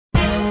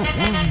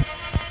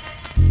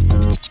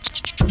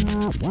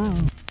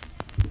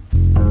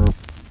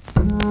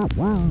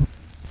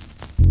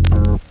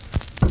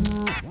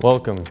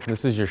Welcome,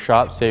 this is your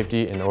shop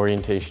safety and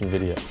orientation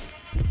video.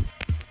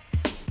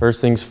 First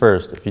things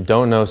first, if you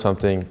don't know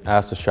something,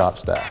 ask the shop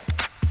staff.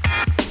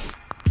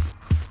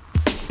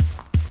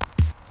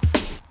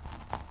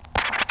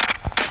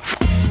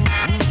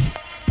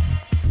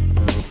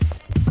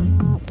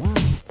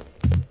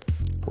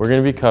 We're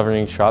going to be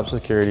covering shop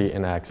security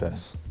and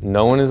access.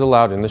 No one is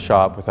allowed in the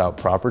shop without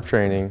proper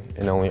training,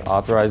 and only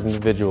authorized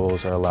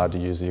individuals are allowed to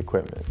use the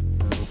equipment.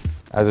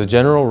 As a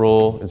general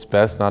rule, it's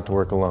best not to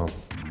work alone.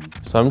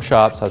 Some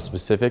shops have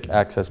specific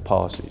access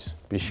policies.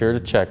 Be sure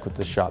to check with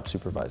the shop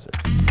supervisor.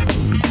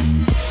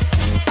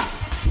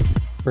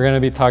 We're going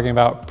to be talking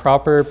about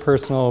proper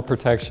personal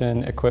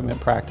protection equipment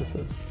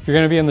practices. If you're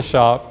going to be in the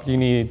shop, you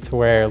need to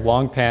wear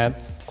long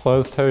pants,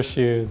 closed-toe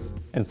shoes,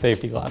 and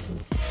safety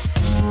glasses.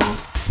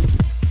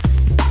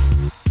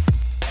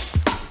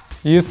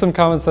 Use some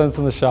common sense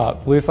in the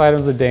shop. Loose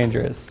items are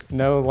dangerous.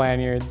 No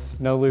lanyards,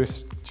 no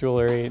loose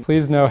jewelry.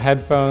 Please no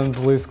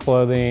headphones, loose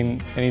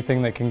clothing,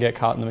 anything that can get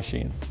caught in the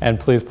machines. And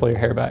please pull your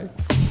hair back.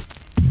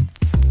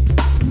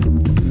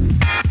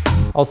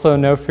 Also,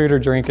 no food or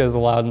drink is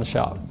allowed in the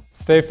shop.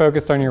 Stay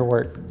focused on your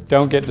work.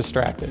 Don't get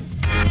distracted.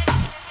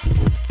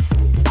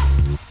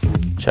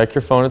 Check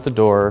your phone at the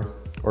door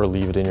or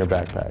leave it in your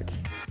backpack.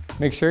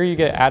 Make sure you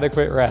get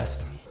adequate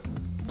rest.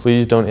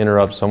 Please don't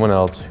interrupt someone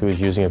else who is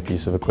using a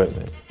piece of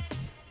equipment.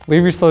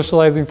 Leave your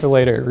socializing for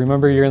later.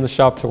 Remember, you're in the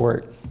shop to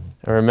work.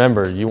 And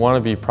remember, you want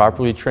to be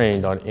properly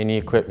trained on any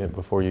equipment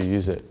before you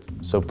use it.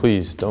 So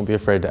please, don't be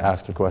afraid to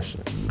ask a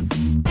question.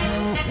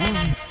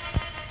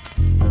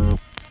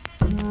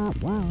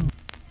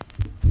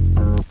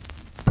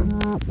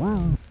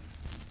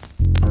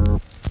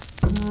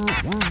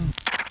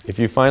 If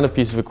you find a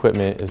piece of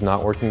equipment is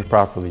not working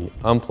properly,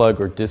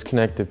 unplug or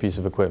disconnect the piece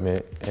of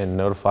equipment and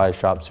notify a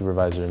shop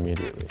supervisor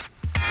immediately.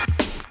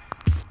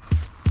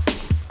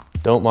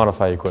 Don't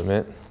modify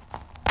equipment.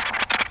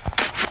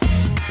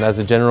 And as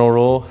a general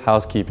rule,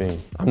 housekeeping.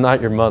 I'm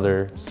not your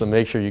mother, so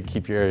make sure you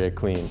keep your area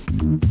clean.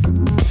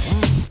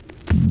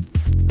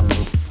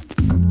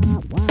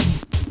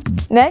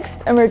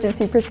 Next,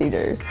 emergency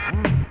procedures.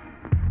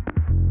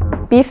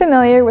 Be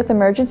familiar with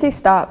emergency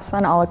stops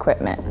on all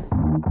equipment.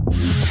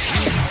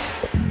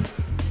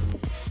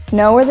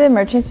 Know where the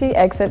emergency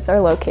exits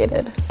are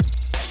located.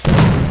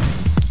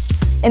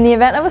 In the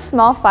event of a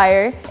small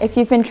fire, if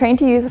you've been trained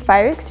to use a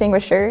fire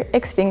extinguisher,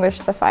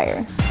 extinguish the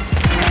fire.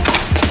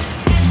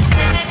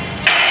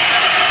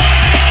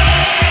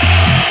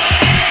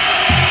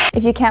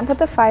 If you can't put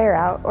the fire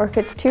out, or if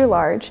it's too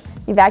large,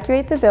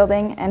 evacuate the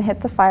building and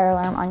hit the fire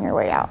alarm on your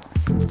way out.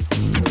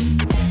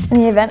 In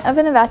the event of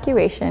an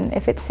evacuation,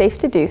 if it's safe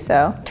to do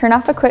so, turn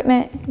off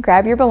equipment,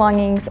 grab your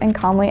belongings, and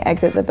calmly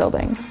exit the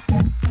building.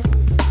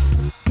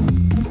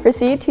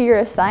 Proceed to your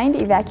assigned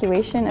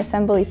evacuation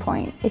assembly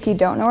point. If you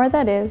don't know where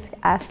that is,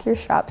 ask your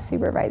shop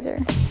supervisor.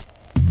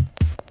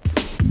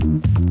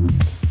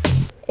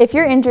 If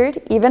you're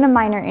injured, even a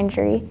minor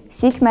injury,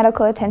 seek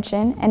medical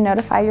attention and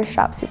notify your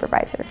shop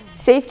supervisor.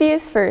 Safety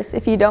is first.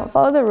 If you don't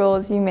follow the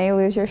rules, you may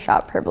lose your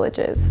shop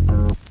privileges.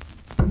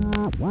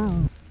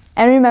 And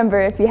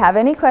remember, if you have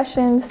any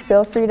questions,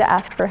 feel free to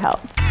ask for help.